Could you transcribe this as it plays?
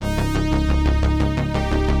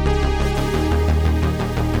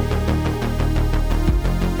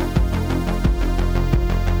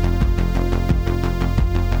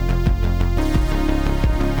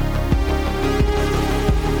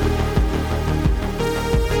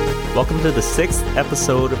Welcome to the 6th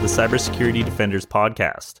episode of the Cybersecurity Defenders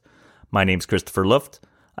podcast. My name's Christopher Luft.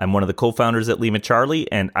 I'm one of the co-founders at Lima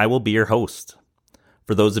Charlie, and I will be your host.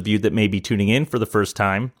 For those of you that may be tuning in for the first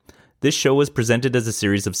time, this show is presented as a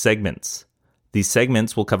series of segments. These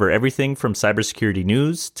segments will cover everything from cybersecurity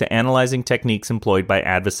news to analyzing techniques employed by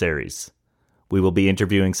adversaries. We will be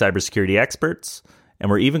interviewing cybersecurity experts, and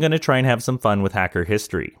we're even going to try and have some fun with hacker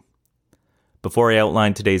history. Before I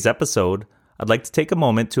outline today's episode, I'd like to take a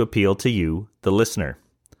moment to appeal to you, the listener.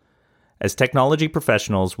 As technology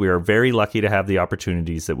professionals, we are very lucky to have the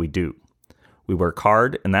opportunities that we do. We work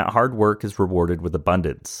hard, and that hard work is rewarded with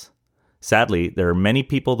abundance. Sadly, there are many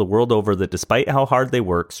people the world over that, despite how hard they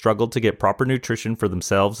work, struggle to get proper nutrition for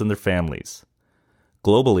themselves and their families.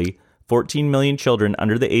 Globally, 14 million children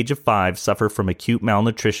under the age of 5 suffer from acute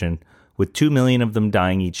malnutrition, with 2 million of them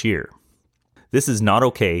dying each year. This is not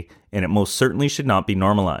okay, and it most certainly should not be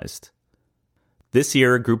normalized. This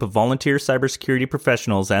year, a group of volunteer cybersecurity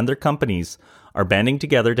professionals and their companies are banding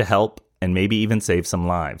together to help and maybe even save some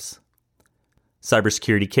lives.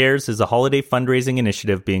 Cybersecurity Cares is a holiday fundraising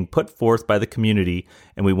initiative being put forth by the community,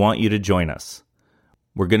 and we want you to join us.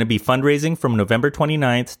 We're going to be fundraising from November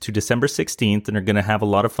 29th to December 16th and are going to have a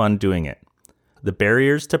lot of fun doing it. The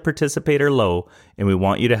barriers to participate are low, and we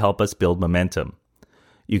want you to help us build momentum.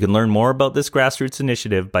 You can learn more about this grassroots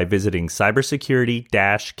initiative by visiting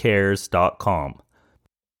cybersecurity-cares.com.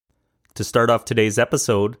 To start off today's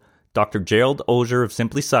episode, Dr. Gerald Auger of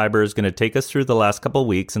Simply Cyber is going to take us through the last couple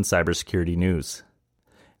weeks in cybersecurity news.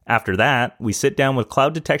 After that, we sit down with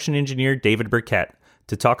cloud detection engineer David Burkett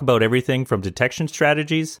to talk about everything from detection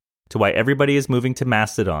strategies to why everybody is moving to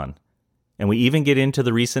Mastodon. And we even get into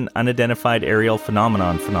the recent unidentified aerial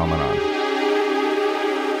phenomenon.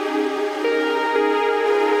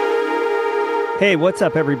 Hey, what's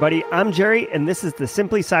up, everybody? I'm Jerry, and this is the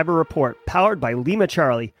Simply Cyber Report, powered by Lima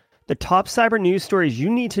Charlie, the top cyber news stories you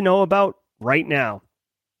need to know about right now.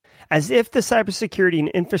 As if the Cybersecurity and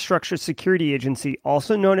Infrastructure Security Agency,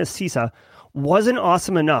 also known as CISA, wasn't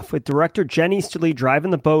awesome enough with Director Jen Easterly driving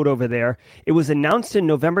the boat over there, it was announced in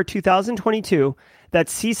November 2022 that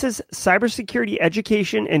CISA's Cybersecurity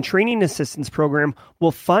Education and Training Assistance Program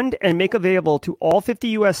will fund and make available to all 50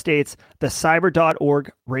 U.S. states the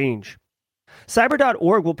cyber.org range.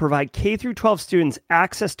 Cyber.org will provide K-12 students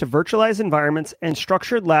access to virtualized environments and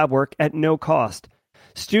structured lab work at no cost.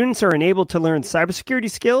 Students are enabled to learn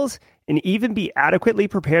cybersecurity skills and even be adequately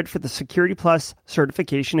prepared for the Security Plus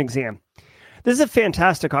certification exam. This is a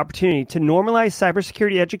fantastic opportunity to normalize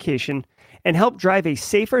cybersecurity education and help drive a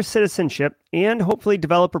safer citizenship and hopefully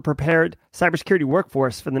develop a prepared cybersecurity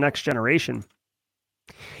workforce for the next generation.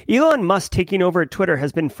 Elon Musk taking over at Twitter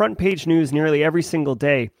has been front page news nearly every single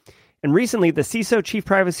day. And recently, the CISO, Chief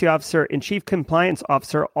Privacy Officer, and Chief Compliance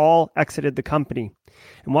Officer all exited the company.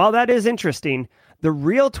 And while that is interesting, the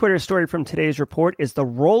real Twitter story from today's report is the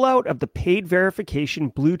rollout of the paid verification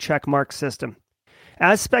blue checkmark system.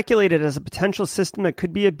 As speculated as a potential system that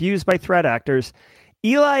could be abused by threat actors,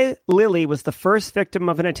 Eli Lilly was the first victim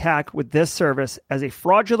of an attack with this service, as a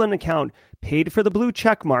fraudulent account paid for the blue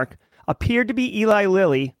checkmark appeared to be Eli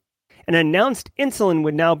Lilly and announced insulin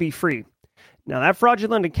would now be free. Now, that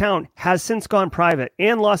fraudulent account has since gone private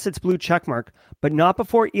and lost its blue checkmark, but not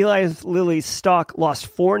before Eli Lilly's stock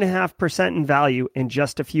lost 4.5% in value in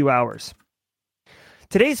just a few hours.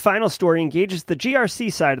 Today's final story engages the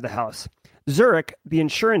GRC side of the house. Zurich, the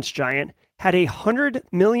insurance giant, had a $100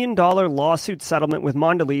 million lawsuit settlement with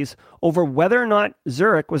Mondelez over whether or not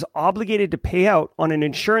Zurich was obligated to pay out on an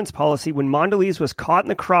insurance policy when Mondelez was caught in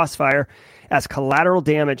the crossfire as collateral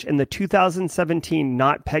damage in the 2017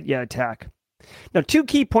 NotPetya attack. Now, 2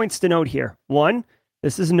 key points to note here. 1,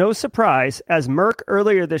 this is no surprise, as Merck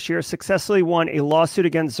earlier this year successfully won a lawsuit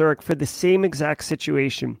against Zurich for the same exact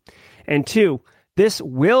situation. And 2, this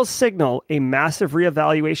will signal a massive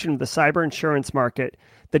reevaluation of the cyber insurance market,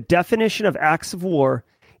 the definition of acts of war,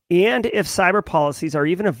 and if cyber policies are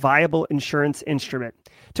even a viable insurance instrument.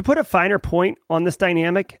 To put a finer point on this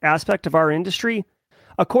dynamic aspect of our industry,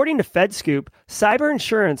 according to FedScoop, cyber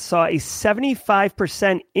insurance saw a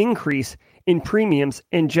 75% increase in premiums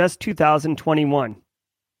in just 2021.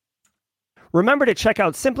 Remember to check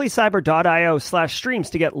out simplycyber.io/streams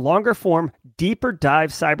to get longer form, deeper dive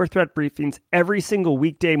cyber threat briefings every single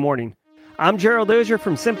weekday morning. I'm Gerald Auger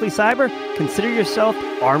from Simply Cyber. Consider yourself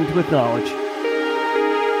armed with knowledge.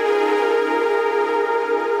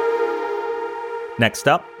 Next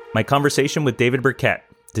up, my conversation with David Burkett,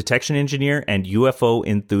 detection engineer and UFO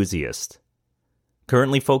enthusiast.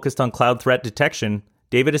 Currently focused on cloud threat detection,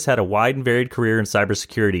 David has had a wide and varied career in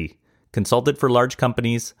cybersecurity, consulted for large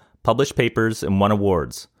companies, published papers, and won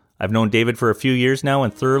awards. I've known David for a few years now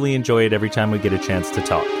and thoroughly enjoy it every time we get a chance to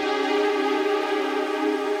talk.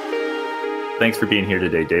 Thanks for being here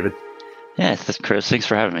today, David. Yeah, Chris, thanks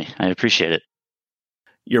for having me. I appreciate it.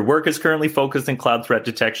 Your work is currently focused in cloud threat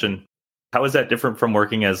detection. How is that different from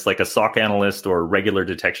working as like a SOC analyst or regular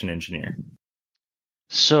detection engineer?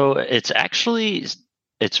 So it's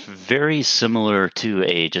very similar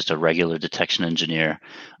to just a regular detection engineer,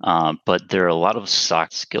 but there are a lot of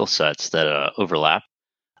SOC skill sets that overlap.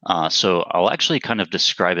 So I'll actually kind of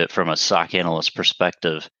describe it from a SOC analyst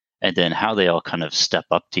perspective, and then how they all kind of step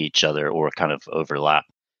up to each other or kind of overlap.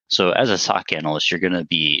 So as a SOC analyst, you're going to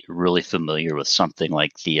be really familiar with something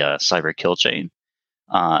like the cyber kill chain.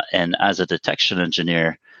 And as a detection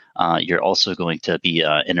engineer, you're also going to be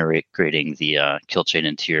integrating the kill chain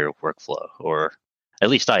into your workflow, or at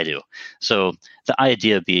least I do. So the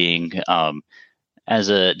idea being, as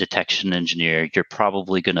a detection engineer, you're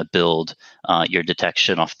probably going to build your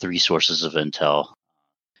detection off three sources of intel: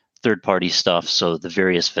 third-party stuff, so the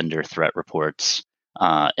various vendor threat reports;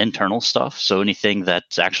 internal stuff, so anything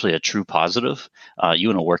that's actually a true positive, you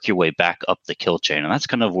want to work your way back up the kill chain, and that's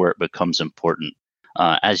kind of where it becomes important.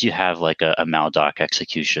 As you have like a maldoc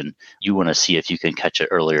execution, you want to see if you can catch it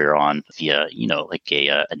earlier on via, like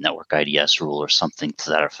a network IDS rule or something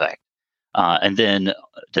to that effect. And then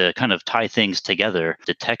to kind of tie things together,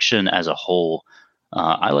 detection as a whole,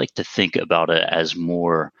 I like to think about it as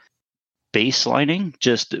more baselining,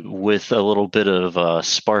 just with a little bit of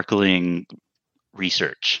sparkling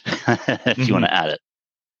research, if you want to add it.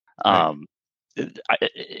 Right.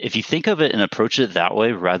 If you think of it and approach it that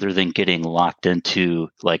way, rather than getting locked into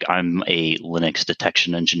like I'm a Linux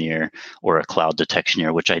detection engineer or a cloud detection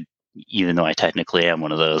engineer, which even though I technically am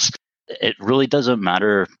one of those, it really doesn't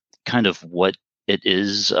matter kind of what it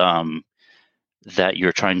is that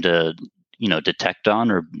you're trying to detect on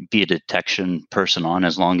or be a detection person on,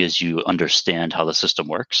 as long as you understand how the system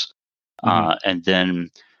works. And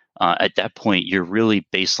then at that point, you're really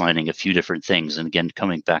baselining a few different things. And again,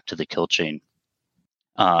 coming back to the kill chain,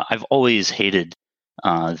 I've always hated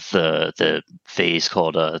the phase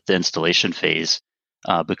called the installation phase,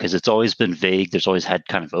 because it's always been vague. There's always had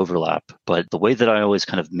kind of overlap. But the way that I always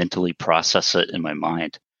kind of mentally process it in my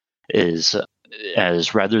mind is,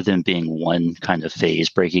 as rather than being one kind of phase,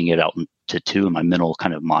 breaking it out into two in my mental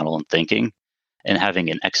kind of model and thinking, and having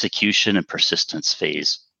an execution and persistence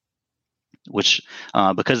phase. Which,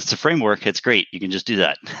 because it's a framework, it's great. You can just do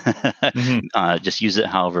that. Just use it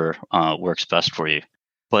however works best for you.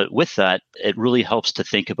 But with that, it really helps to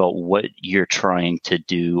think about what you're trying to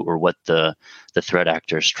do, or what the threat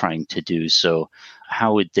actor is trying to do. So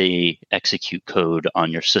how would they execute code on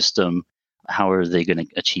your system? How are they going to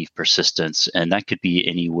achieve persistence? And that could be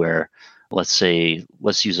anywhere. Let's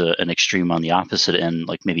use an extreme on the opposite end,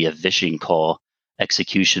 like maybe a phishing call.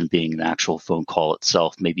 Execution being the actual phone call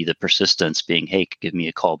itself, maybe the persistence being, hey, give me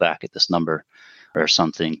a call back at this number, or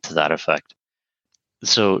something to that effect.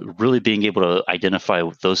 So really being able to identify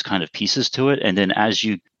those kind of pieces to it. And then as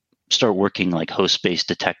you start working like host-based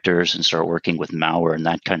detectors and start working with malware and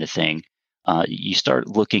that kind of thing, you start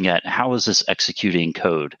looking at how is this executing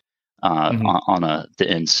code on the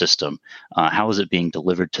end system? How is it being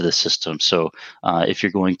delivered to the system? So if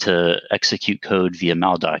you're going to execute code via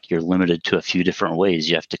maldoc, you're limited to a few different ways.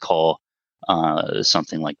 You have to call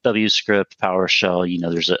something like WScript,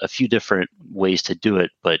 PowerShell. There's a few different ways to do it,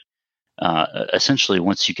 but essentially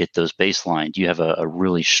once you get those baselined, you have a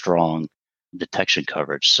really strong detection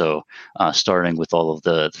coverage. So starting with all of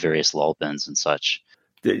the various lull bins and such.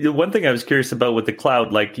 The one thing I was curious about with the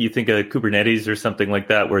cloud, like you think of Kubernetes or something like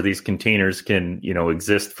that, where these containers can,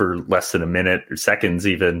 exist for less than a minute or seconds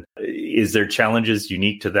even. Is there challenges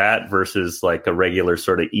unique to that versus like a regular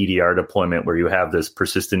sort of EDR deployment where you have this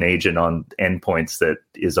persistent agent on endpoints that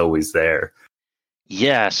is always there?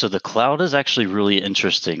 Yeah, so the cloud is actually really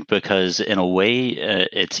interesting because in a way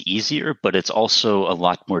it's easier, but it's also a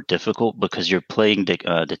lot more difficult because you're playing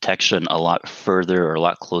detection a lot further or a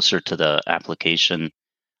lot closer to the application,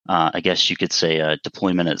 I guess you could say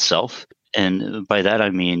deployment itself. And by that, I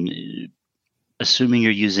mean, assuming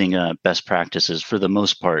you're using best practices for the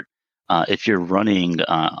most part, if you're running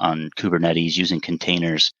on Kubernetes using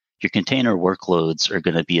containers, your container workloads are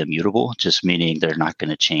going to be immutable, just meaning they're not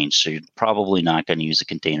going to change. So you're probably not going to use a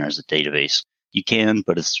container as a database. You can,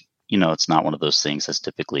 but it's not one of those things that's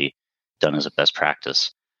typically done as a best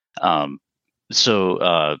practice.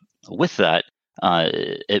 So with that,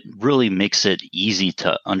 it really makes it easy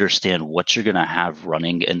to understand what you're going to have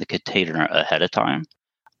running in the container ahead of time.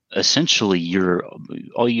 Essentially,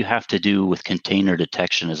 all you have to do with container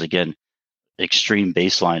detection is, again, extreme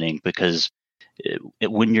baselining, because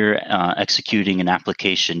when you're executing an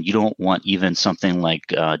application, you don't want even something like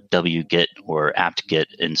wget or apt-get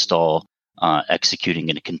install executing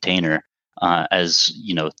in a container, as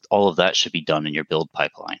all of that should be done in your build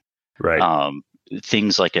pipeline. Right.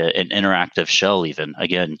 Things like an interactive shell, even,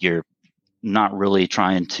 again, you're not really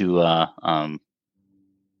trying to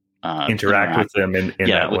interact with them in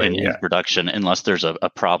that way. In production, unless there's a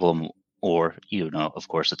problem, or of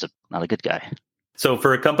course it's not a good guy. So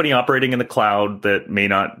for a company operating in the cloud that may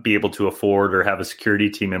not be able to afford or have a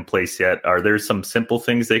security team in place yet, are there some simple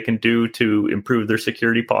things they can do to improve their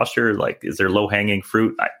security posture? Like, is there low-hanging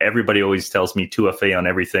fruit? Everybody always tells me 2FA on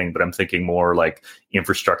everything, but I'm thinking more like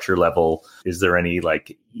infrastructure level. Is there any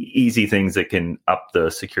like easy things that can up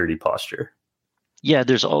the security posture? Yeah,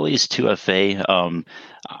 there's always 2FA.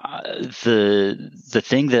 The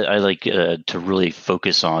thing that I like to really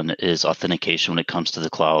focus on is authentication when it comes to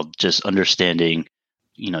the cloud. Just understanding,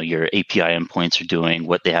 your API endpoints are doing,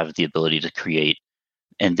 what they have the ability to create,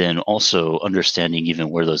 and then also understanding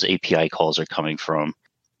even where those API calls are coming from.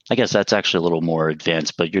 I guess that's actually a little more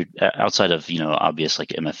advanced, but you're outside of obvious like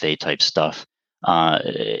MFA type stuff.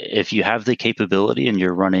 If you have the capability and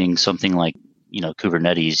you're running something like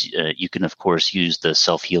Kubernetes, you can of course use the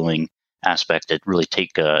self-healing aspect that really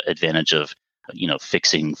take advantage of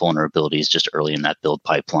fixing vulnerabilities just early in that build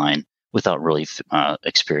pipeline without really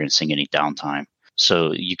experiencing any downtime.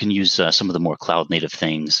 So you can use some of the more cloud native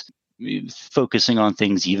things, focusing on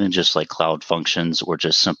things even just like cloud functions or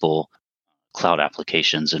just simple cloud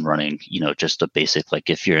applications, and running just a basic, like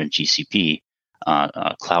if you're in GCP,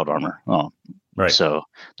 Cloud Armor. Right. So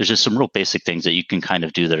there's just some real basic things that you can kind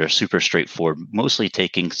of do that are super straightforward, mostly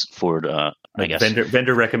taking forward, I guess.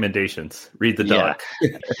 Vendor recommendations. Read the doc.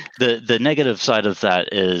 The negative side of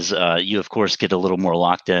that is you, of course, get a little more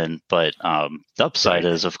locked in. But the upside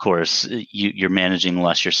is, of course, you're managing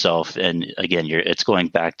less yourself. And again, it's going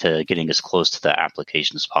back to getting as close to the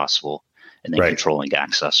application as possible, and then controlling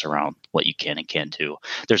access around what you can and can't do.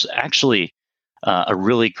 There's actually a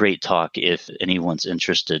really great talk, if anyone's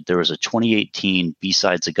interested. There was a 2018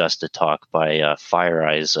 B-Sides Augusta talk by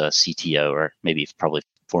FireEye's CTO, or maybe probably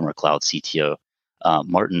former cloud CTO,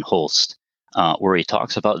 Martin Holst, where he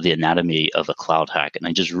talks about the anatomy of a cloud hack, and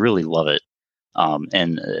I just really love it.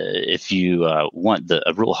 And if you want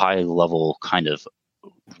a real high-level kind of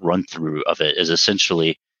run-through of it, is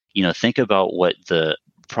essentially, think about what the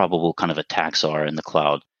probable kind of attacks are in the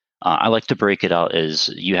cloud. I like to break it out as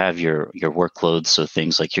you have your workloads, so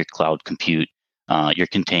things like your cloud compute, your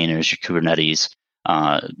containers, your Kubernetes,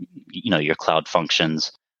 your cloud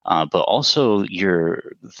functions, but also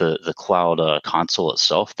the cloud console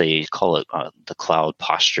itself. They call it the cloud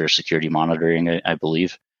posture security monitoring, I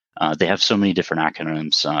believe. They have so many different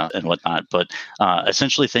acronyms and whatnot, but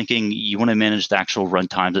essentially thinking you want to manage the actual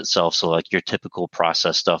runtimes itself, so like your typical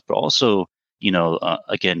process stuff, but also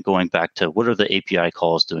again, going back to what are the API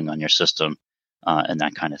calls doing on your system, and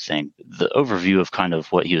that kind of thing. The overview of kind of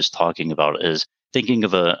what he was talking about is thinking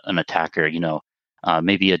of an attacker.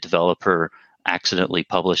 Maybe a developer accidentally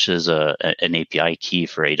publishes an API key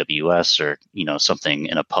for AWS, or something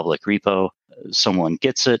in a public repo. Someone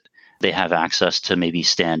gets it. They have access to maybe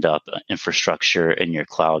stand up infrastructure in your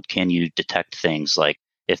cloud. Can you detect things like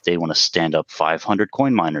if they want to stand up 500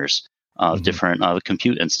 coin miners? Different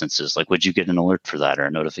compute instances, like would you get an alert for that or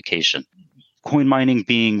a notification? Coin mining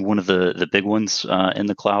being one of the big ones in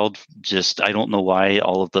the cloud. Just, I don't know why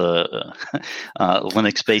all of the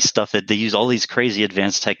Linux-based stuff, they use all these crazy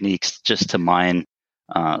advanced techniques just to mine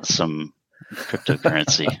some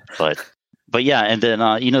cryptocurrency. But yeah, and then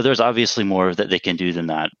there's obviously more that they can do than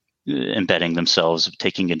that, embedding themselves,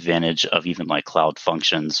 taking advantage of even like cloud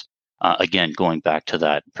functions. Again, going back to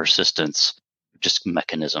that persistence just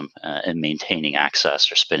mechanism and maintaining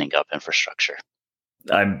access or spinning up infrastructure.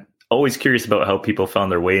 I'm always curious about how people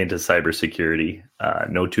found their way into cybersecurity.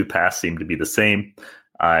 No two paths seem to be the same.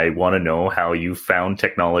 I want to know how you found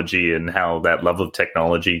technology and how that love of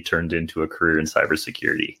technology turned into a career in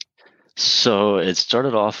cybersecurity. So it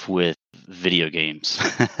started off with video games.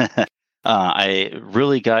 I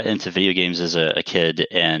really got into video games as a kid,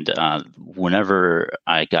 and whenever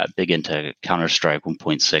I got big into Counter-Strike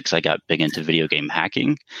 1.6, I got big into video game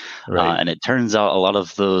hacking. Right. And it turns out a lot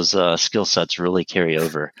of those skill sets really carry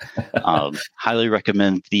over. Highly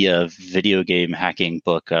recommend the video game hacking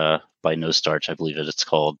book by No Starch, I believe it's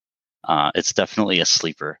called. It's definitely a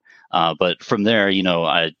sleeper. But from there,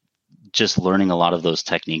 I just learning a lot of those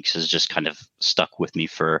techniques has just kind of stuck with me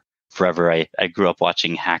forever. I grew up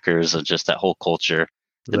watching hackers and just that whole culture.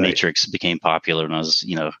 The Matrix became popular when I was,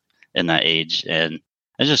 in that age, and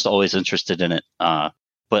I was just always interested in it.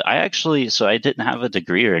 But so I didn't have a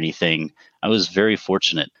degree or anything. I was very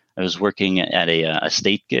fortunate. I was working at a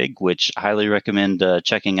state gig, which I highly recommend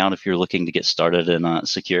checking out if you're looking to get started in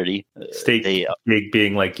security. State gig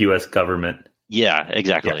being like U.S. government. Yeah,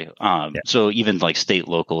 exactly. Yeah. So even like state,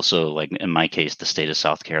 local. So like in my case, the state of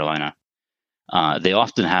South Carolina. They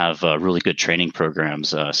often have really good training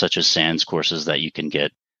programs, such as SANS courses that you can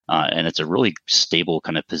get. And it's a really stable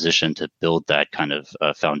kind of position to build that kind of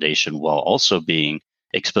foundation while also being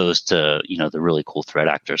exposed to, the really cool threat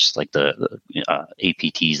actors like the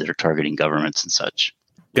APTs that are targeting governments and such.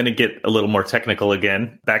 Going to get a little more technical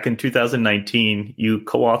again. Back in 2019, you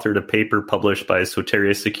co-authored a paper published by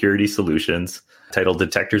Soteria Security Solutions titled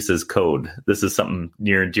Detectors as Code. This is something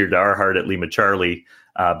near and dear to our heart at Lima Charlie.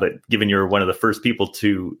 But given you're one of the first people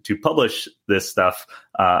to publish this stuff,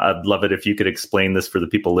 I'd love it if you could explain this for the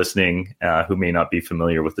people listening who may not be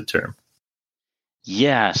familiar with the term.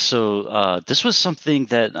 Yeah, so this was something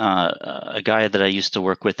that a guy that I used to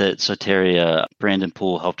work with at Soteria, Brandon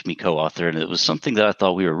Poole, helped me co-author, and it was something that I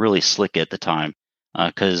thought we were really slick at the time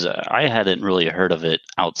because I hadn't really heard of it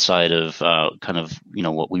outside of kind of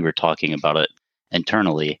what we were talking about it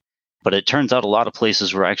internally. But it turns out a lot of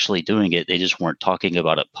places were actually doing it; they just weren't talking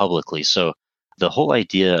about it publicly. So the whole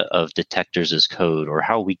idea of detectors as code, or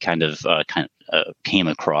how we kind of came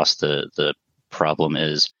across the problem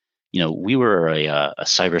is, we were a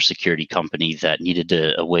cybersecurity company that needed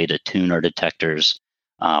a way to tune our detectors.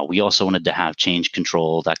 We also wanted to have change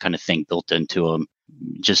control, that kind of thing built into them,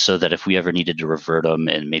 just so that if we ever needed to revert them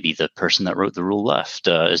and maybe the person that wrote the rule left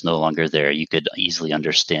is no longer there, you could easily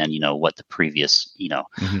understand, what the previous,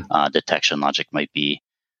 detection logic might be.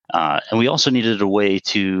 And we also needed a way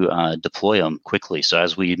to deploy them quickly. So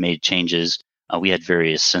as we made changes, we had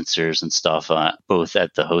various sensors and stuff, both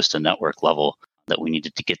at the host and network level, that we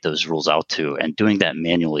needed to get those rules out to, and doing that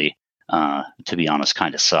manually, to be honest,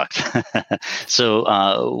 kind of sucked.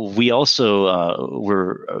 So we also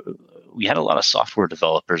we had a lot of software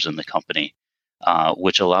developers in the company,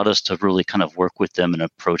 which allowed us to really kind of work with them and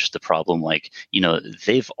approach the problem like,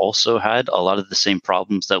 they've also had a lot of the same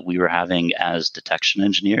problems that we were having as detection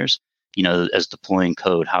engineers, as deploying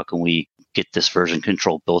code. How can we get this version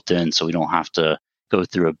control built in so we don't have to go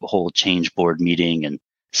through a whole change board meeting and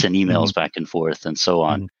send emails back and forth and so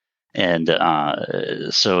on. And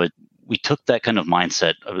so we took that kind of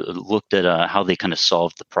mindset, looked at how they kind of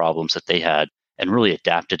solved the problems that they had, and really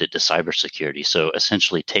adapted it to cybersecurity. So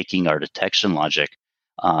essentially taking our detection logic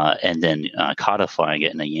and then codifying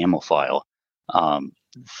it in a YAML file.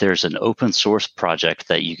 There's an open source project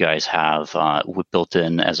that you guys have built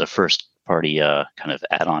in as a first party kind of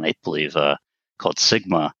add-on, I believe, called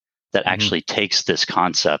Sigma, that actually takes this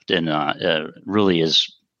concept and really is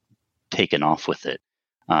taken off with it.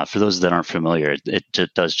 For those that aren't familiar,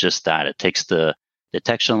 it does just that. It takes the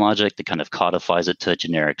detection logic, that kind of codifies it to a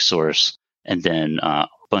generic source, and then a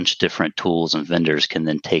bunch of different tools and vendors can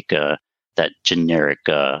then take that generic,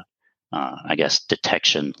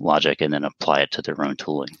 detection logic and then apply it to their own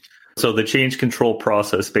tooling. So the change control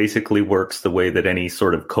process basically works the way that any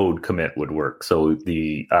sort of code commit would work. So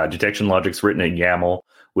the detection logic's written in YAML,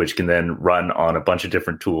 which can then run on a bunch of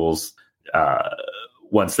different tools.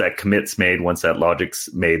 Once that commit's made, once that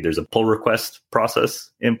logic's made, there's a pull request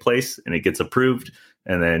process in place and it gets approved.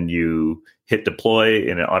 And then you hit deploy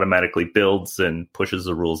and it automatically builds and pushes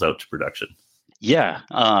the rules out to production. Yeah.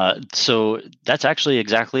 So that's actually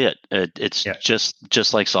exactly it. It's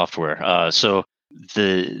just like software. So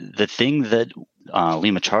the thing that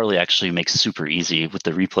Lima Charlie actually makes super easy with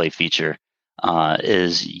the replay feature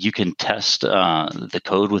is you can test the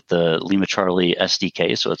code with the Lima Charlie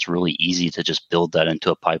SDK. So it's really easy to just build that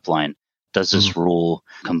into a pipeline. Does this rule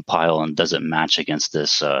compile and does it match against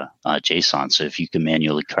this JSON? So if you can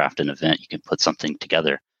manually craft an event, you can put something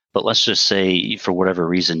together. But let's just say for whatever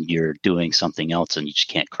reason you're doing something else and you just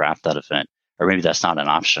can't craft that event, or maybe that's not an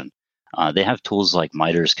option. They have tools like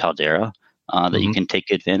MITRE's Caldera that you can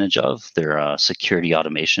take advantage of. They're security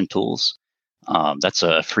automation tools. That's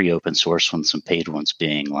a free open source one, some paid ones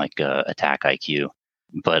being like Attack IQ.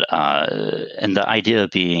 But and the idea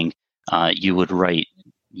being you would write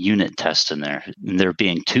unit tests in there, and there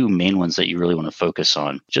being two main ones that you really want to focus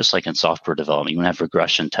on. Just like in software development, you want to have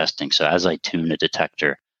regression testing. So as I tune a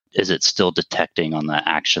detector, is it still detecting on the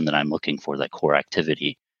action that I'm looking for, that core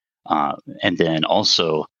activity? And then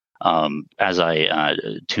also, as I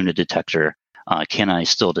tune a detector, can I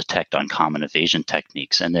still detect uncommon evasion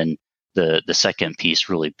techniques? And then the second piece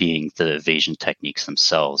really being the evasion techniques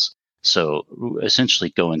themselves. So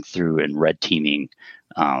essentially going through and red teaming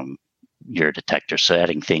your detector. So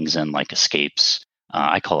adding things in like escapes.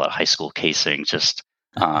 I call it high school casing, just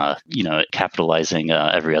capitalizing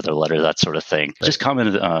every other letter, that sort of thing. Right. Just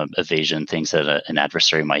common evasion, things that an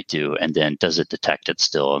adversary might do. And then does it detect it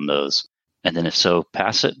still in those? And then if so,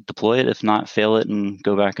 pass it, deploy it. If not, fail it and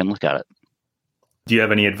go back and look at it. Do you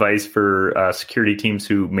have any advice for security teams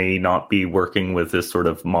who may not be working with this sort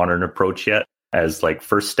of modern approach yet as like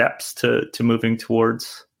first steps to moving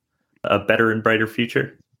towards a better and brighter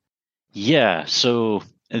future? Yeah. So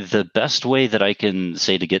the best way that I can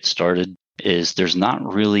say to get started is there's not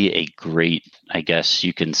really a great, I guess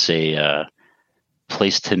you can say,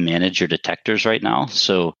 place to manage your detectors right now.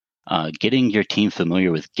 So getting your team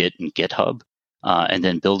familiar with Git and GitHub, and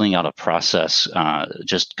then building out a process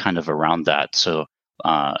just kind of around that. So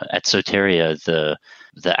at Soteria,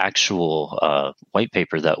 the actual white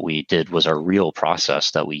paper that we did was our real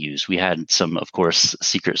process that we used. We had some, of course,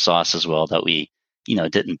 secret sauce as well that we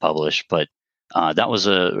didn't publish, but that was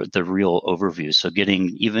the real overview. So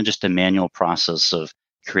getting even just a manual process of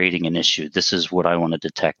creating an issue. This is what I want to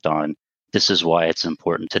detect on. This is why it's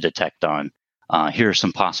important to detect on. Here are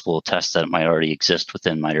some possible tests that might already exist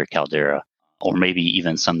within MITRE Caldera, or maybe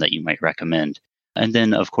even some that you might recommend. And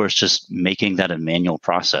then, of course, just making that a manual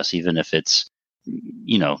process, even if it's,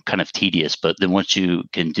 kind of tedious. But then what you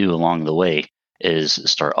can do along the way is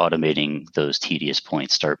start automating those tedious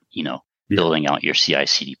points, start, building out your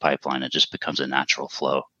CI/CD pipeline. It just becomes a natural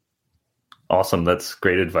flow. Awesome. That's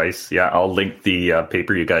great advice. Yeah, I'll link the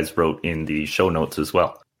paper you guys wrote in the show notes as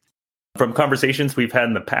well. From conversations we've had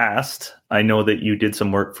in the past, I know that you did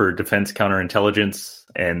some work for Defense Counterintelligence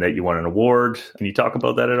and that you won an award. Can you talk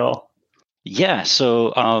about that at all? Yeah.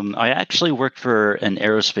 So I actually worked for an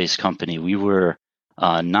aerospace company. We were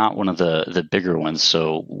not one of the bigger ones.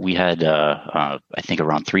 So we had, I think,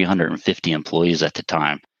 around 350 employees at the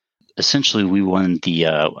time. Essentially, we won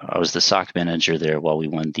I was the SOC manager there while we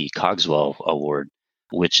won the Cogswell Award,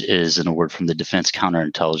 which is an award from the Defense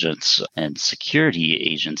Counterintelligence and Security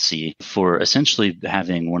Agency for essentially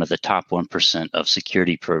having one of the top 1% of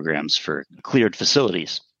security programs for cleared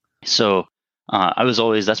facilities. So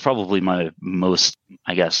that's probably my most,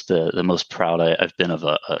 I guess, the most proud I've been of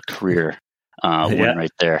a career one right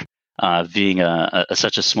there. Being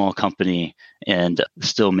such a small company and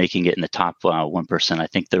still making it in the top 1%. I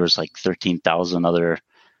think there was like 13,000 other.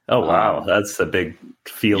 Oh, wow. That's a big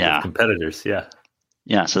field of competitors. Yeah.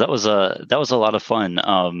 Yeah. So that was a lot of fun.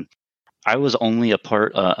 I was only a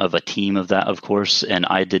part of a team of that, of course, and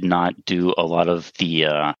I did not do a lot of the,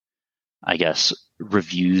 I guess,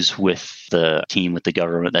 reviews with the team, with the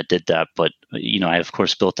government that did that. But, I, of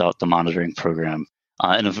course, built out the monitoring program.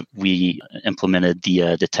 And we implemented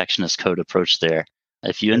the detection as code approach there.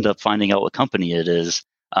 If you end up finding out what company it is,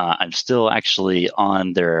 I'm still actually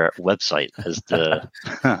on their website as their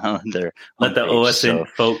let the OSN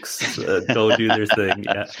folks go do their thing.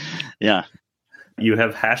 Yeah. Yeah. You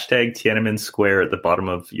have hashtag Tiananmen Square at the bottom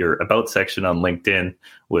of your About section on LinkedIn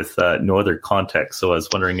with no other context. So I was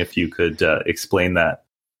wondering if you could explain that.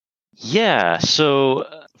 Yeah. So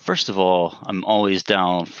first of all, I'm always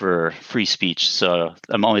down for free speech. So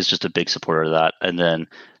I'm always just a big supporter of that. And then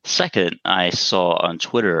second, I saw on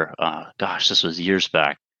Twitter, this was years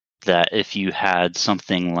back, that if you had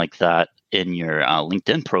something like that in your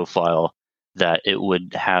LinkedIn profile, that it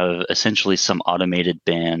would have essentially some automated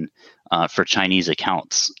ban for Chinese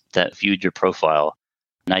accounts that viewed your profile.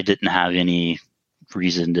 And I didn't have any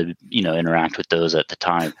reason to interact with those at the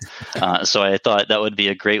time. So I thought that would be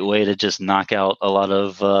a great way to just knock out a lot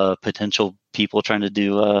of potential people trying to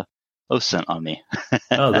do OSINT on me.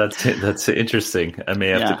 Oh, that's interesting. I may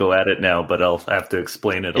have to go at it now, but I'll have to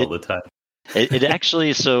explain it all the time. It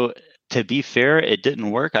actually, so to be fair, it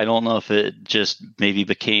didn't work. I don't know if it just maybe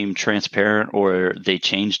became transparent or they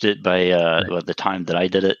changed it by the time that I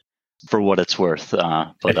did it, for what it's worth.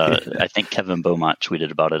 But I think Kevin Beaumont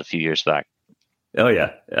tweeted about it a few years back. Oh,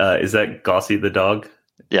 yeah. Is that Gossie the dog?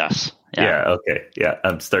 Yes. Yeah. Okay. Yeah.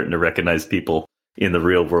 I'm starting to recognize people in the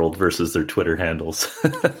real world versus their Twitter handles,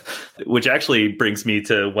 which actually brings me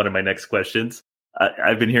to one of my next questions.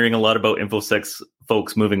 I've been hearing a lot about InfoSec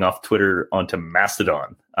folks moving off Twitter onto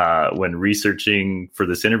Mastodon. When researching for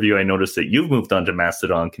this interview, I noticed that you've moved on to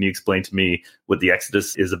Mastodon. Can you explain to me what the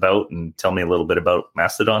exodus is about and tell me a little bit about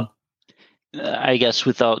Mastodon? I guess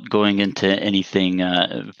without going into anything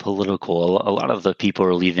political, a lot of the people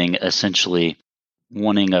are leaving essentially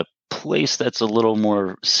wanting a place that's a little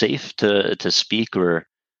more safe to speak, or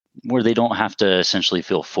where they don't have to essentially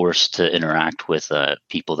feel forced to interact with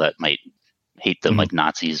people that might hate them, like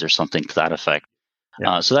Nazis or something to that effect.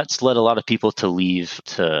 Yeah. So that's led a lot of people to leave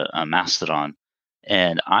to Mastodon.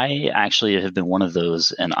 And I actually have been one of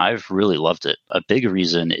those, and I've really loved it. A big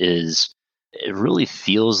reason is it really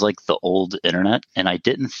feels like the old internet. And I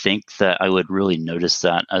didn't think that I would really notice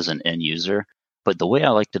that as an end user. But the way I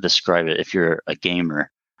like to describe it, if you're a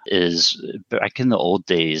gamer, is back in the old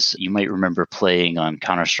days, you might remember playing on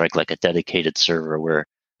Counter-Strike like a dedicated server where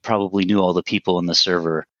probably knew all the people in the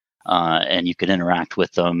server, and you could interact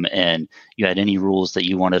with them, and you had any rules that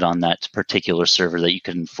you wanted on that particular server that you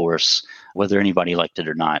could enforce, whether anybody liked it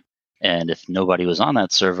or not. And if nobody was on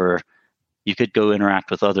that server, you could go interact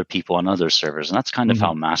with other people on other servers. And that's kind of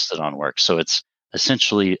how Mastodon works. So it's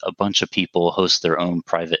essentially a bunch of people host their own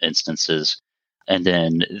private instances, and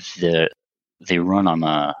then they run on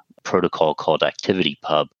a protocol called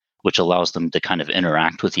ActivityPub, which allows them to kind of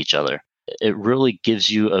interact with each other. It really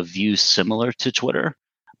gives you a view similar to Twitter,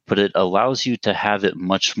 but it allows you to have it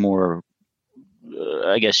much more,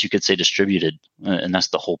 I guess you could say, distributed. And that's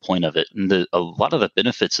the whole point of it. And a lot of the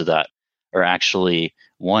benefits of that are actually,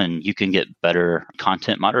 one, you can get better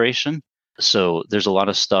content moderation. So there's a lot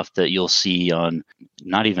of stuff that you'll see on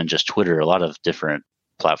not even just Twitter, a lot of different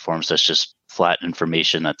platforms that's just flat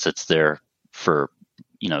information that sits there for,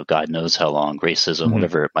 God knows how long, racism,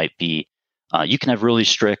 whatever it might be. You can have really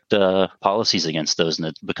strict policies against those, and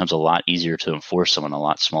it becomes a lot easier to enforce them on a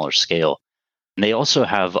lot smaller scale. And they also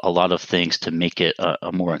have a lot of things to make it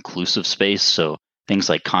a more inclusive space. So things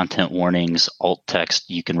like content warnings, alt text,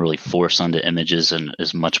 you can really force onto images and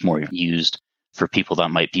is much more used for people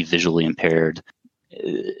that might be visually impaired.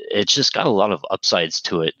 It's just got a lot of upsides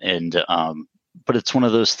to it. And but it's one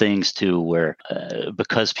of those things too where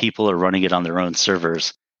because people are running it on their own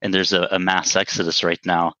servers and there's a mass exodus right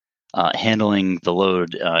now, handling the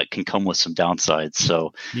load can come with some downsides.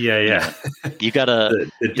 So you gotta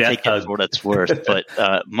take it for what it's worth. But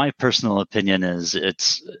my personal opinion is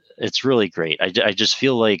it's really great. I just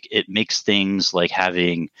feel like it makes things like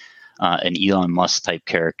having an Elon Musk type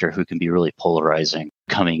character who can be really polarizing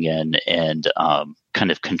coming in and kind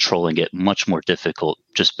of controlling it much more difficult,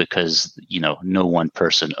 just because no one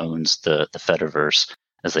person owns the Fediverse,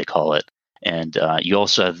 as they call it. And you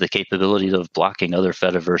also have the capability of blocking other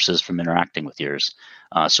Fediverses from interacting with yours.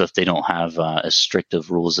 So if they don't have as strict of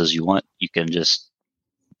rules as you want, you can just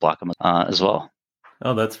block them as well.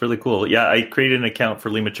 Oh, that's really cool. Yeah, I created an account for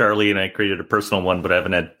Lima Charlie and I created a personal one, but I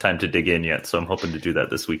haven't had time to dig in yet. So I'm hoping to do that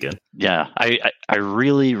this weekend. Yeah, I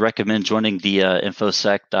really recommend joining the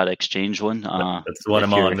infosec.exchange one. That's the one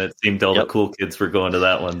I'm on. It seemed all the cool kids were going to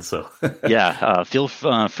that one. So feel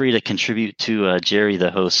free to contribute to Jerry, the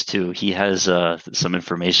host, too. He has some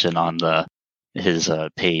information on his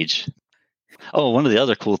page. Oh, one of the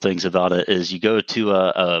other cool things about it is you go to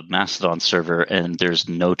a Mastodon server and there's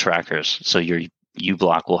no trackers. So your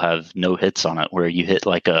uBlock will have no hits on it, where you hit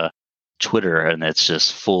like a Twitter and it's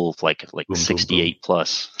just full like boom, 68 boom.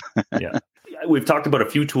 Plus. Yeah. We've talked about a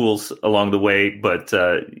few tools along the way, but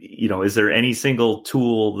is there any single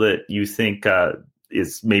tool that you think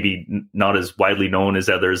is maybe not as widely known as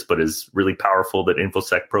others, but is really powerful that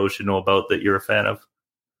InfoSec pros should know about that you're a fan of?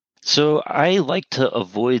 So I like to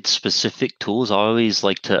avoid specific tools. I always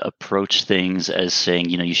like to approach things as saying,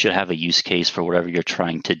 you should have a use case for whatever you're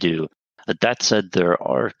trying to do. But that said, there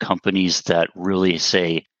are companies that really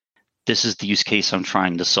say, this is the use case I'm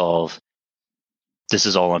trying to solve. This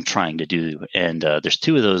is all I'm trying to do. And there's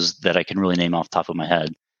two of those that I can really name off the top of my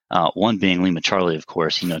head. One being Lima Charlie, of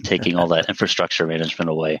course, taking all that infrastructure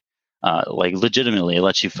management away. Like legitimately, it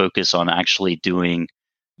lets you focus on actually doing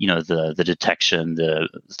the detection,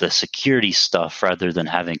 the security stuff, rather than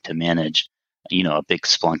having to manage, a big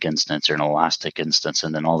Splunk instance or an Elastic instance,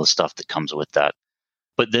 and then all the stuff that comes with that.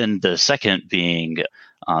 But then the second being,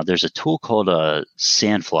 there's a tool called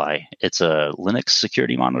Sandfly. It's a Linux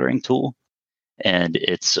security monitoring tool, and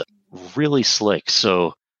it's really slick.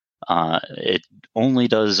 So it only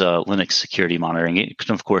does Linux security monitoring. It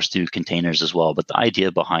can, of course, do containers as well. But the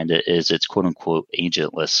idea behind it is it's quote unquote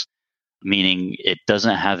agentless, meaning it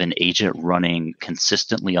doesn't have an agent running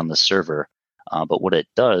consistently on the server. But what it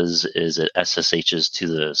does is it SSHs to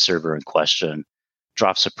the server in question,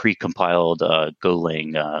 drops a precompiled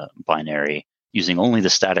Golang binary using only the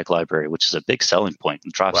static library, which is a big selling point.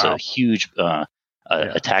 It drops a huge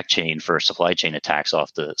attack chain for supply chain attacks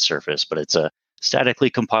off the surface. But it's a statically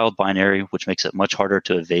compiled binary, which makes it much harder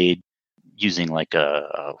to evade using like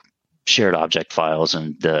a shared object files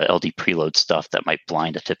and the LD preload stuff that might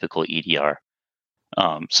blind a typical EDR.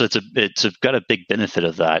 So it's got a big benefit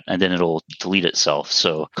of that, and then it'll delete itself.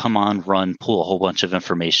 So come on, run, pull a whole bunch of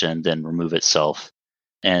information, then remove itself.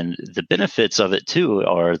 And the benefits of it too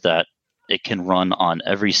are that it can run on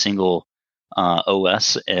every single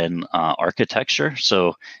OS and architecture.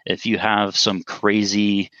 So if you have some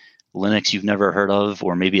crazy Linux you've never heard of,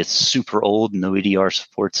 or maybe it's super old, no EDR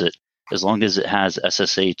supports it, as long as it has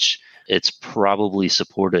SSH, it's probably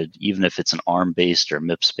supported, even if it's an ARM-based or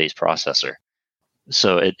MIPS-based processor.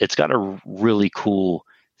 So it's got a really cool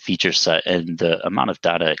feature set, and the amount of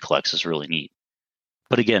data it collects is really neat.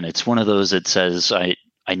 But again, it's one of those that says, I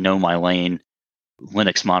know my lane.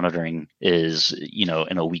 Linux monitoring is,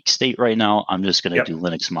 in a weak state right now. I'm just going to do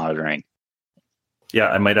Linux monitoring. Yeah,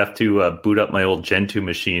 I might have to boot up my old Gen 2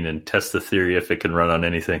 machine and test the theory if it can run on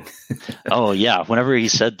anything. Oh, yeah. Whenever he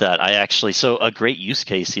said that, so a great use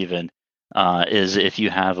case even is if you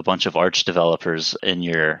have a bunch of Arch developers in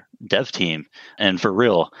your dev team. And for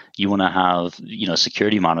real, you want to have,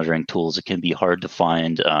 security monitoring tools. It can be hard to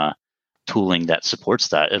find tooling that supports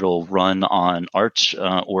that. It'll run on Arch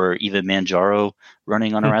or even Manjaro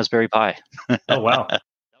running on a Raspberry Pi. Oh, wow.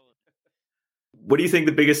 What do you think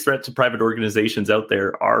the biggest threat to private organizations out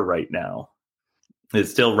there are right now? Is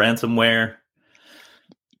it still ransomware?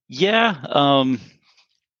 Yeah,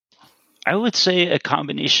 I would say a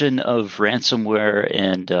combination of ransomware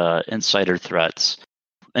and insider threats.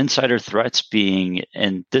 Insider threats being,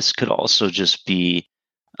 and this could also just be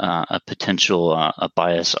a potential a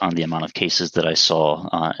bias on the amount of cases that I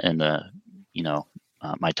saw in the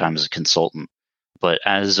my time as a consultant. But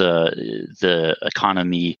as the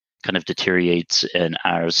economy kind of deteriorates and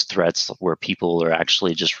as threats where people are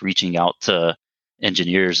actually just reaching out to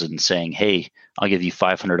engineers and saying, "Hey, I'll give you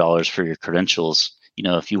 $500 for your credentials."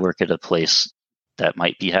 If you work at a place that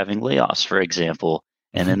might be having layoffs, for example,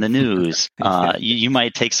 and in the news, you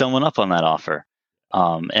might take someone up on that offer.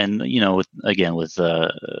 And with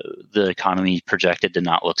the economy projected to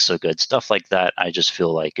not look so good, stuff like that, I just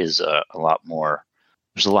feel like is a lot more.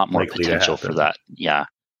 There's a lot more likely potential for that. Yeah,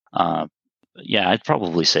 I'd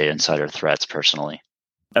probably say insider threats personally.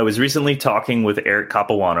 I was recently talking with Eric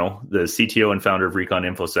Capuano, the CTO and founder of Recon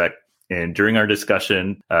InfoSec. And during our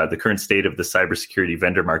discussion, the current state of the cybersecurity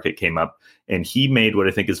vendor market came up. And he made what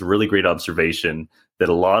I think is a really great observation that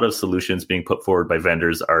a lot of solutions being put forward by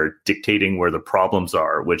vendors are dictating where the problems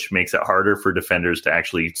are, which makes it harder for defenders to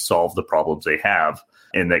actually solve the problems they have.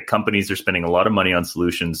 And that companies are spending a lot of money on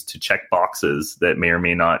solutions to check boxes that may or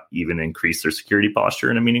may not even increase their security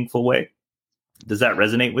posture in a meaningful way. Does that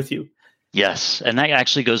resonate with you? Yes, and that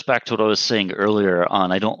actually goes back to what I was saying earlier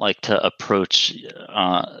on. I don't like to approach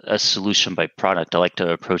a solution by product. I like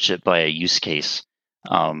to approach it by a use case.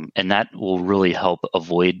 And that will really help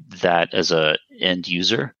avoid that as a end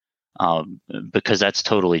user, because that's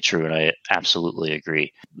totally true. And I absolutely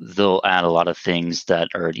agree. They'll add a lot of things that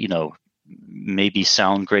are, maybe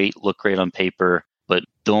sound great, look great on paper, but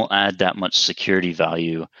don't add that much security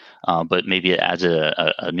value. But maybe it adds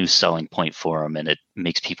a new selling point for them and it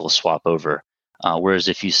makes people swap over. Whereas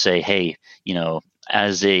if you say, hey,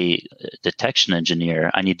 as a detection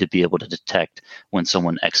engineer, I need to be able to detect when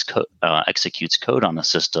someone executes code on a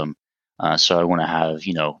system. So I want to have,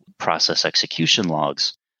 process execution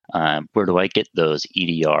logs. Where do I get those?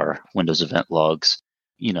 EDR, Windows event logs.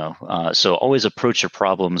 So always approach your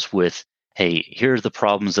problems with, hey, here are the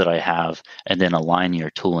problems that I have, and then align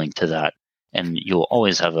your tooling to that. And you'll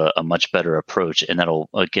always have a much better approach. And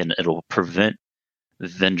it'll prevent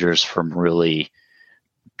vendors from really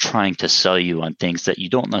trying to sell you on things that you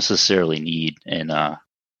don't necessarily need. And,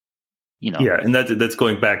 Yeah, and that's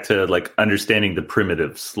going back to like understanding the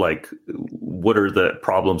primitives, like what are the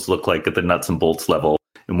problems look like at the nuts and bolts level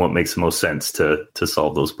and what makes the most sense to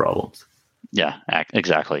solve those problems. Yeah,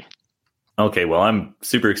 exactly. Okay, well, I'm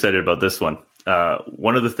super excited about this one.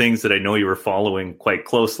 One of the things that I know you were following quite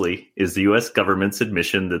closely is the U.S. government's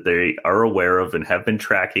admission that they are aware of and have been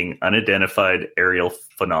tracking unidentified aerial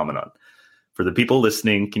phenomenon. For the people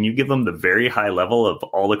listening, can you give them the very high level of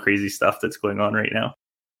all the crazy stuff that's going on right now?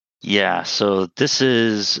 Yeah, so this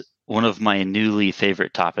is one of my newly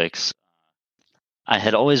favorite topics. I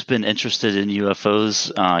had always been interested in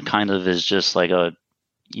UFOs, kind of as just like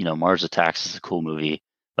Mars Attacks is a cool movie.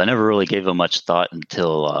 But I never really gave it much thought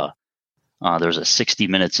until there was a 60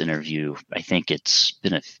 Minutes interview. I think it's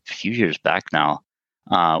been a few years back now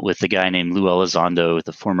with a guy named Lou Elizondo,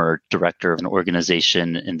 the former director of an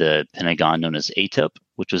organization in the Pentagon known as ATIP,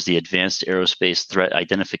 which was the Advanced Aerospace Threat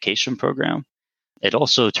Identification Program. It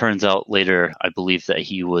also turns out later, I believe, that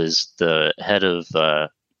he was the head of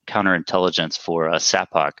counterintelligence for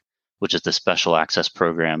SAPOC, which is the Special Access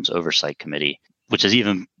Programs Oversight Committee, which is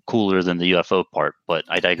even cooler than the UFO part, but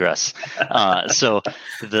I digress. But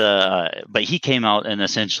he came out and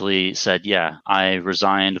essentially said, yeah, I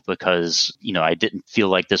resigned because, I didn't feel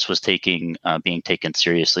like this was being taken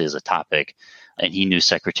seriously as a topic. And he knew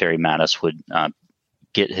Secretary Mattis would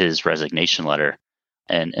get his resignation letter.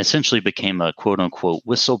 and essentially became a quote unquote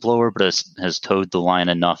whistleblower, but has towed the line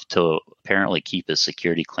enough to apparently keep his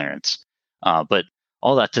security clearance. But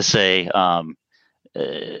all that to say,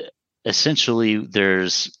 essentially,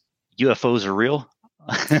 there's UFOs are real.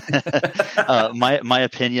 My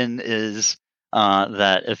opinion is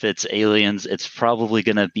that if it's aliens, it's probably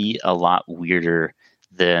going to be a lot weirder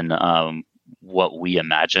than what we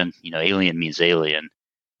imagine. Alien means alien.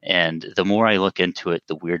 And the more I look into it,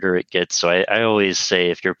 the weirder it gets. So I always say,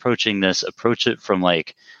 if you're approaching this, approach it from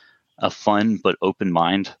like a fun but open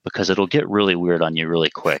mind, because it'll get really weird on you really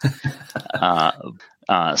quick.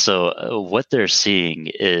 So what they're seeing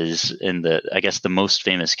is I guess the most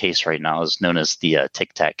famous case right now is known as the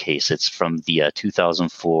Tic Tac case. It's from the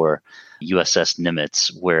 2004 USS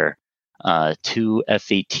Nimitz, where two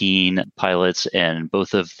F-18 pilots and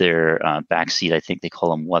both of their backseat, I think they call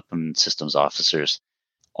them weapon systems officers,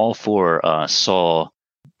 all four saw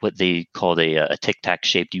what they called a Tic Tac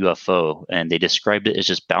shaped UFO, and they described it as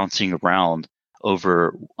just bouncing around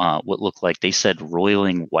over what looked like, they said,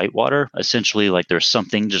 roiling whitewater. Essentially, like there's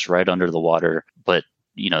something just right under the water, but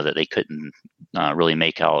that they couldn't really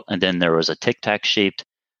make out. And then there was a Tic Tac shaped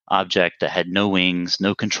object that had no wings,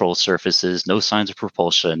 no control surfaces, no signs of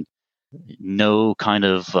propulsion, no kind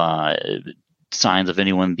of signs of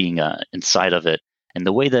anyone being inside of it. And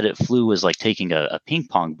the way that it flew was like taking a ping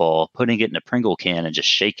pong ball, putting it in a Pringle can, and just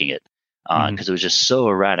shaking it, because it was just so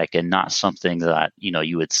erratic and not something that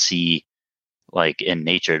you would see like in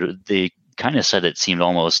nature. They kind of said it seemed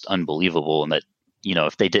almost unbelievable, and that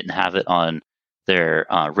if they didn't have it on their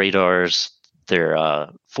radars, their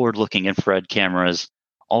forward-looking infrared cameras,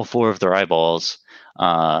 all four of their eyeballs,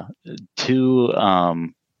 two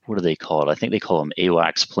what are they called? I think they call them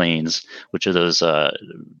AWACS planes, which are those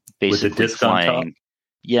basically flying.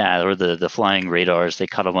 Yeah, or the flying radars. They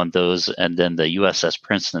cut them on those, and then the USS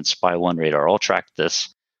Princeton Spy 1 radar all tracked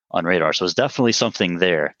this on radar. So it's definitely something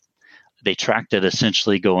there. They tracked it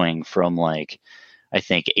essentially going from like, I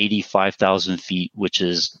think 85,000 feet, which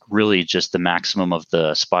is really just the maximum of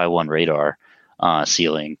the Spy 1 radar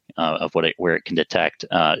ceiling of where it can detect,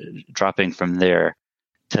 dropping from there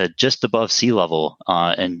to just above sea level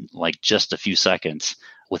in like just a few seconds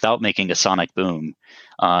without making a sonic boom,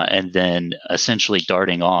 and then essentially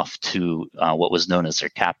darting off to what was known as their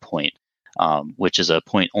cap point, which is a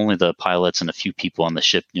point only the pilots and a few people on the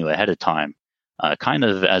ship knew ahead of time, kind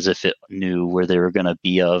of as if it knew where they were going to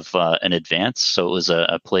be of an advance. So it was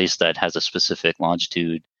a place that has a specific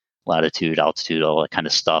longitude, latitude, altitude, all that kind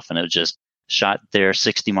of stuff. And it was just shot there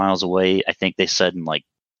 60 miles away, I think they said, in like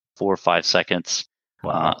 4 or 5 seconds.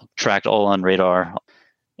 Wow. Tracked all on radar.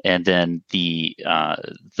 And then the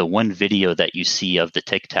one video that you see of the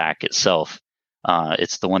Tic Tac itself,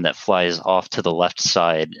 it's the one that flies off to the left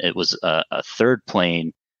side. It was a third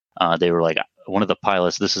plane. They were like, one of the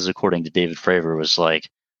pilots, this is according to David Fravor, was like,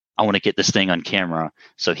 I want to get this thing on camera.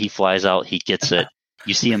 So he flies out, he gets it.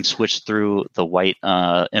 You see him switch through the white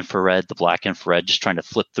infrared, the black infrared, just trying to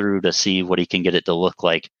flip through to see what he can get it to look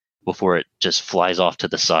like before it just flies off to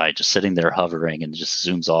the side, just sitting there hovering, and just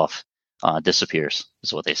zooms off, disappears,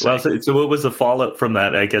 is what they say. Well, so what was the fallout from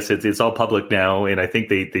that? I guess it's all public now, and I think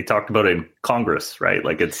they talked about it in Congress, right?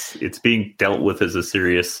 Like it's being dealt with as a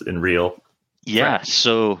serious and real. Yeah, threat.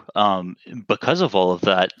 So because of all of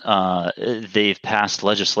that, they've passed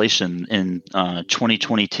legislation in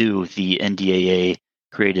 2022. The NDAA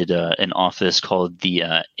created an office called the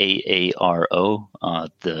AARO,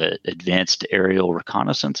 the Advanced Aerial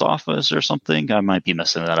Reconnaissance Office or something. I might be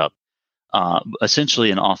messing that up.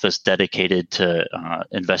 Essentially an office dedicated to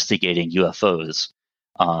investigating UFOs,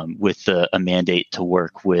 with a mandate to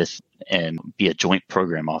work with and be a joint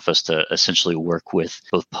program office to essentially work with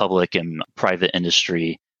both public and private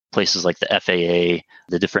industry, places like the FAA,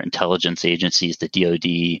 the different intelligence agencies, the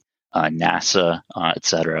DoD, NASA, et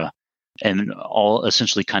cetera, and all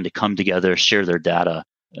essentially kind of come together, share their data,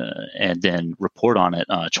 and then report on it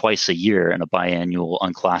twice a year in a biannual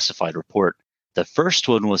unclassified report. The first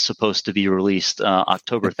one was supposed to be released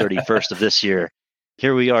October 31st of this year.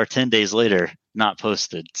 Here we are 10 days later, not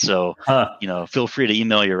posted. So, feel free to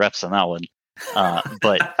email your reps on that one.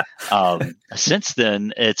 But since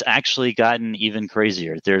then, it's actually gotten even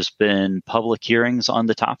crazier. There's been public hearings on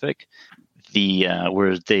the topic,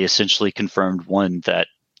 where they essentially confirmed, one, that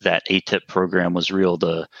ATIP program was real,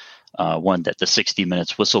 the one that the 60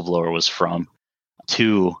 Minutes whistleblower was from,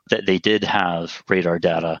 two, that they did have radar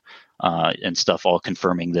data and stuff all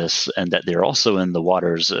confirming this, and that they're also in the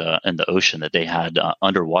waters in the ocean, that they had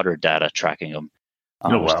underwater data tracking them,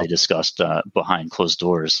 which they discussed behind closed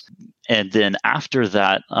doors. And then after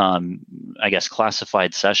that, I guess,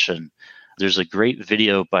 classified session, There's a great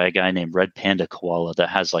video by a guy named Red Panda Koala that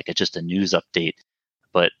has like just a news update.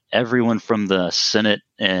 But everyone from the Senate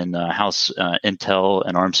and House Intel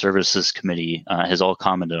and Armed Services Committee has all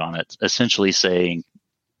commented on it, essentially saying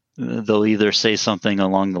they'll either say something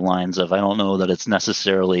along the lines of, I don't know that it's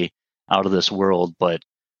necessarily out of this world, but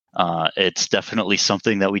it's definitely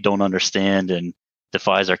something that we don't understand and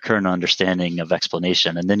defies our current understanding of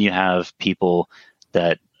explanation. And then you have people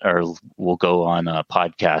that will go on a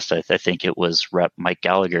podcast. I think it was Rep. Mike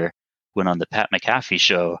Gallagher went on the Pat McAfee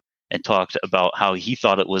show and talked about how he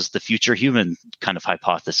thought it was the future human kind of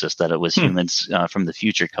hypothesis, that it was humans from the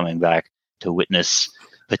future coming back to witness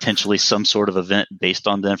potentially some sort of event based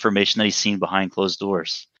on the information that he's seen behind closed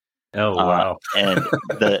doors. Oh, wow. And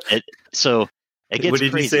so it gets what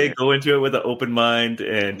did crazier. you say? Go into it with an open mind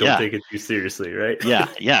and don't take it too seriously, right?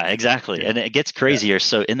 Yeah, exactly. And it gets crazier.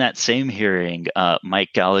 So in that same hearing,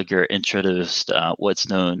 Mike Gallagher introduced what's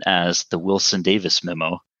known as the Wilson-Davis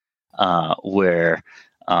memo, where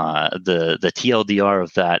the TLDR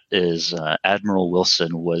of that is Admiral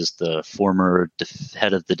Wilson was the former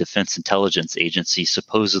head of the Defense Intelligence Agency,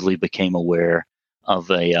 supposedly became aware of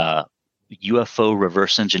a UFO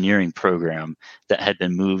reverse engineering program that had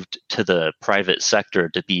been moved to the private sector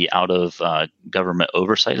to be out of government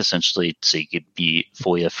oversight, essentially, so you could be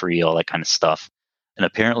FOIA free, all that kind of stuff. And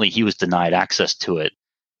apparently he was denied access to it,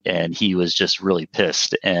 and he was just really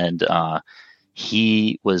pissed. And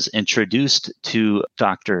he was introduced to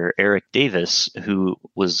Dr. Eric Davis, who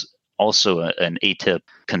was also an ATIP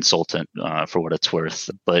consultant, for what it's worth,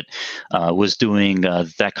 but was doing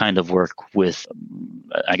that kind of work with,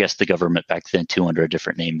 I guess, the government back then, too, under a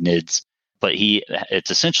different name, NIDS. But it's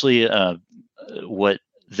essentially what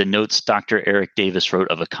the notes Dr. Eric Davis wrote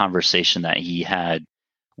of a conversation that he had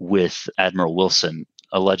with Admiral Wilson.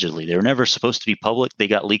 Allegedly, they were never supposed to be public. They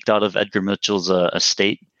got leaked out of Edgar Mitchell's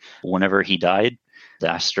estate whenever he died, the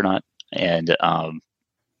astronaut. And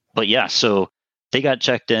but yeah, so they got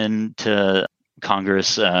checked in to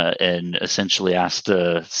Congress and essentially asked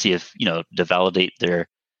to see if, to validate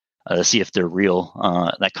see if they're real,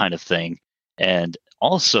 that kind of thing. And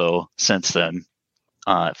also since then,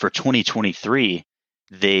 for 2023,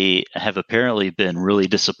 they have apparently been really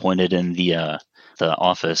disappointed in the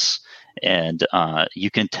office. And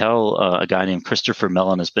you can tell a guy named Christopher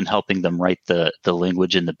Mellon has been helping them write the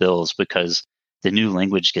language in the bills, because the new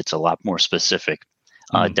language gets a lot more specific,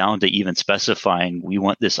 down to even specifying we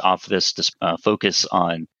want this office to focus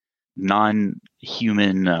on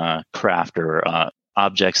non-human craft or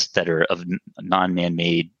objects that are of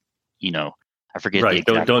non-man-made, I forget the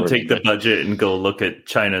exact Don't wording, take the budget and go look at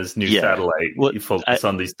China's new satellite. Well, you focus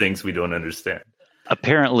on these things we don't understand.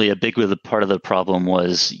 Apparently, a big part of the problem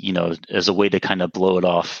was, as a way to kind of blow it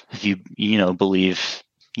off, if you believe,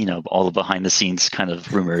 all the behind the scenes kind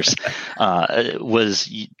of rumors, was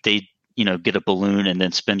they, get a balloon and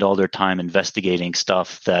then spend all their time investigating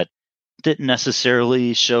stuff that didn't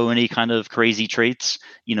necessarily show any kind of crazy traits,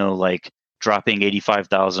 like dropping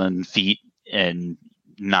 85,000 feet and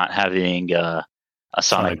not having a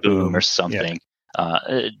sonic boom or something,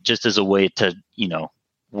 just as a way to,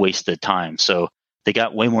 waste the time. So they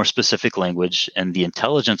got way more specific language, and the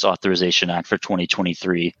Intelligence Authorization Act for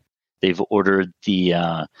 2023, they've ordered the,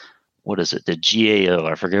 the GAO,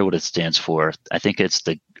 I forget what it stands for. I think it's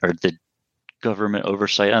the government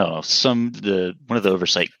oversight. I don't know, one of the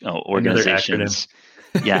oversight organizations.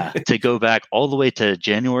 To go back all the way to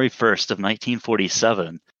January 1st of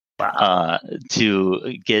 1947. Wow.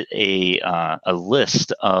 To get a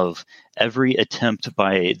list of every attempt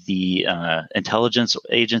by the intelligence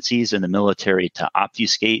agencies and the military to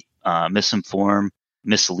obfuscate, misinform,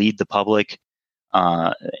 mislead the public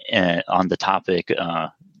on the topic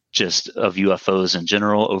just of UFOs in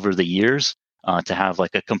general over the years, to have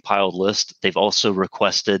like a compiled list. They've also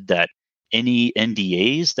requested that any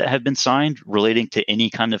NDAs that have been signed relating to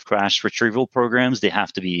any kind of crash retrieval programs, they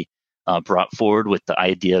have to be brought forward, with the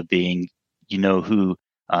idea being, who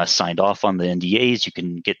signed off on the NDAs. You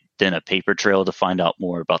can get then a paper trail to find out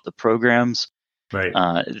more about the programs. Right.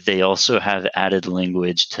 They also have added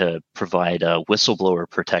language to provide whistleblower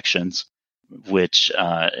protections, which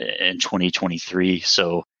in 2023.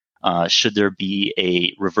 So should there be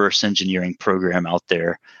a reverse engineering program out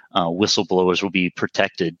there, whistleblowers will be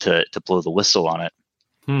protected to blow the whistle on it.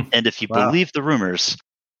 And if you believe the rumors,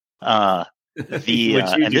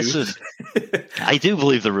 this is, I do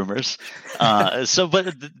believe the rumors.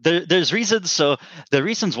 But there's reasons. So the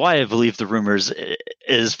reasons why I believe the rumors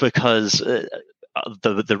is because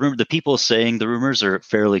the people saying the rumors are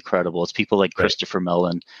fairly credible. It's people like Christopher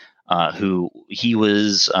Mellon, who he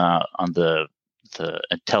was on the the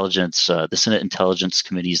Senate Intelligence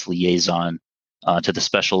Committee's liaison to the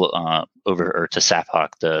special to SAPHOC,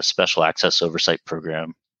 the Special Access Oversight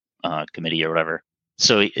Program Committee or whatever.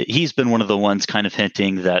 So he's been one of the ones kind of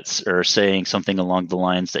hinting or saying something along the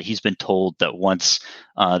lines that he's been told that once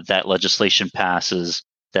that legislation passes,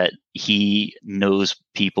 that he knows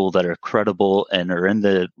people that are credible and are in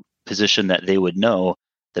the position that they would know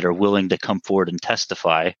that are willing to come forward and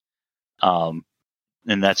testify. And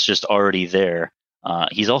that's just already there.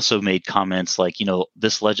 He's also made comments like,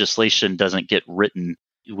 this legislation doesn't get written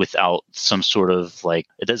without some sort of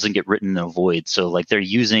it doesn't get written in a void. So they're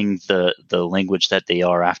using the language that they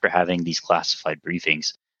are after having these classified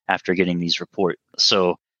briefings, after getting these reports.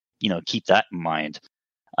 So, keep that in mind.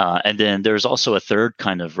 And then there's also a third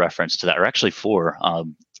kind of reference to that, or actually four.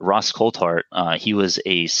 Ross Coulthart, he was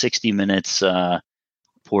a 60 Minutes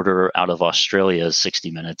reporter out of Australia's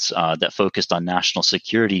 60 Minutes that focused on national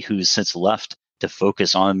security, who's since left to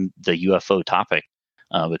focus on the UFO topic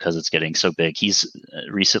because it's getting so big. He's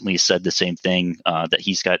recently said the same thing, that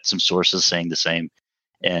he's got some sources saying the same.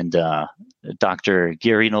 And Dr.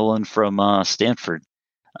 Gary Nolan from Stanford,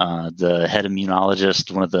 the head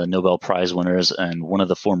immunologist, one of the Nobel Prize winners, and one of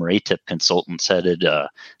the former ATIP consultants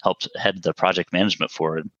helped head the project management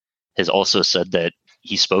for it, has also said that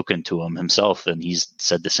he's spoken to him himself, and he's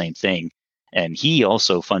said the same thing. And he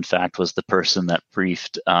also, fun fact, was the person that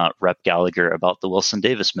briefed Rep. Gallagher about the Wilson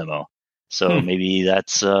Davis memo. So maybe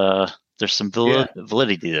that's there's some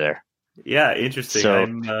validity there. Yeah, interesting. So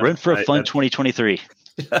we're in for a fun 2023.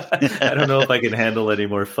 I don't know if I can handle any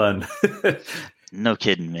more fun. No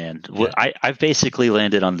kidding, man. Yeah. I've basically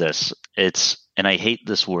landed on this. And I hate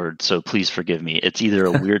this word, so please forgive me. It's either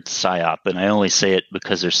a weird psyop, and I only say it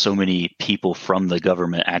because there's so many people from the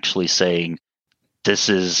government actually saying this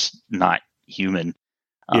is not human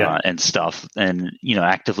and stuff, and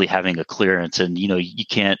actively having a clearance. And you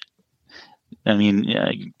can't. I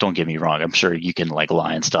mean, don't get me wrong. I'm sure you can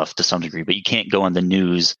lie and stuff to some degree, but you can't go on the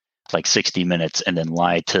news 60 Minutes and then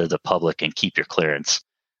lie to the public and keep your clearance.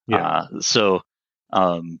 Yeah.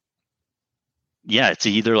 It's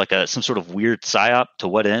either some sort of weird psyop. To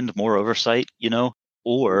what end? More oversight,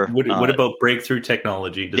 or what about breakthrough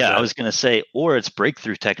technology? I was going to say, or it's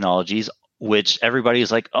breakthrough technologies, which everybody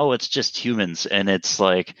is like, oh, it's just humans, and it's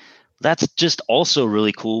that's just also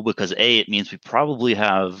really cool because A, it means we probably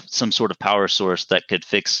have some sort of power source that could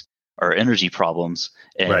fix our energy problems,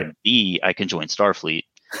 and right. B, I can join Starfleet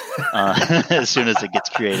as soon as it gets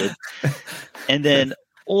created, and then.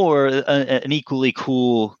 Or an equally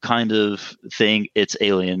cool kind of thing, it's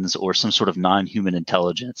aliens or some sort of non-human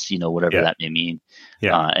intelligence, whatever that may mean.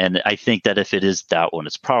 Yeah. And I think that if it is that one,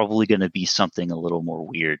 it's probably going to be something a little more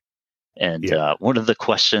weird. And one of the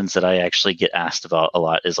questions that I actually get asked about a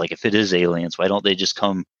lot is if it is aliens, why don't they just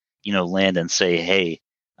come, land and say, hey,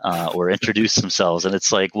 or introduce themselves? And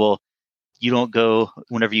it's well, you don't go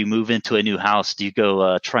whenever you move into a new house, do you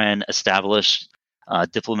go try and establish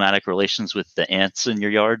diplomatic relations with the ants in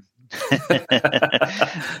your yard?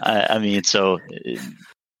 I mean, so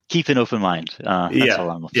keep an open mind. That's all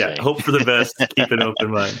I'm going to say. Hope for the best. Keep an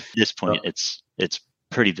open mind. At this point, it's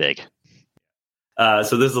pretty big.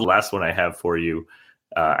 So this is the last one I have for you.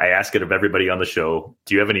 I ask it of everybody on the show.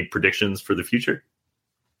 Do you have any predictions for the future?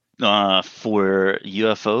 For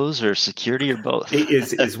UFOs or security or both?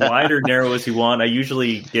 As wide or narrow as you want. I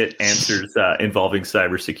usually get answers involving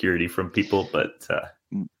cybersecurity from people, but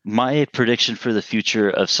my prediction for the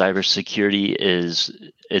future of cybersecurity is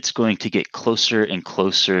it's going to get closer and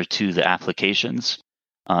closer to the applications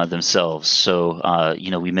themselves. So,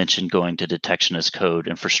 we mentioned going to detection as code,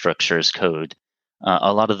 infrastructure as code.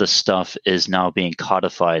 A lot of the stuff is now being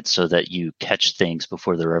codified so that you catch things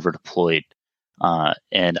before they're ever deployed.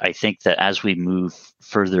 And I think that as we move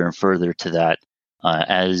further and further to that,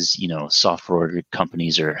 as software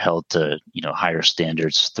companies are held to higher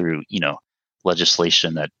standards through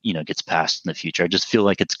legislation that gets passed in the future, I just feel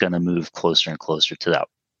like it's going to move closer and closer to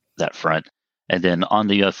that front. And then on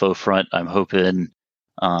the UFO front, I'm hoping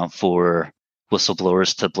for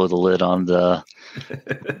whistleblowers to blow the lid on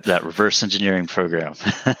that reverse engineering program.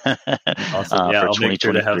 Awesome. Yeah, I'll make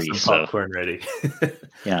sure to have some popcorn ready.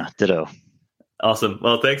 Yeah, ditto. Awesome.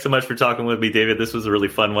 Well, thanks so much for talking with me, David. This was a really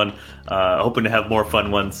fun one. Hoping to have more fun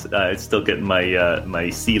ones. It's still getting my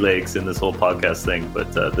sea legs in this whole podcast thing,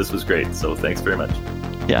 but this was great. So thanks very much.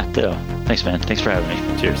 Yeah, ditto. Thanks, man. Thanks for having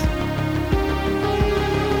me. Cheers.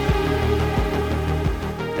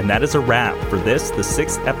 And that is a wrap for the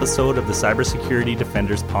 6th episode of the Cybersecurity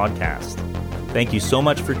Defenders podcast. Thank you so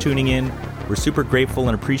much for tuning in. We're super grateful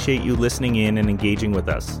and appreciate you listening in and engaging with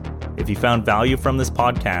us. If you found value from this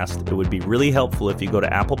podcast, it would be really helpful if you go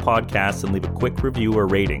to Apple Podcasts and leave a quick review or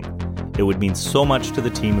rating. It would mean so much to the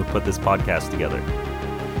team who put this podcast together.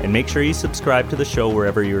 And make sure you subscribe to the show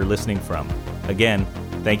wherever you're listening from. Again,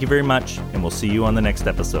 thank you very much, and we'll see you on the next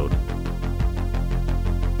episode.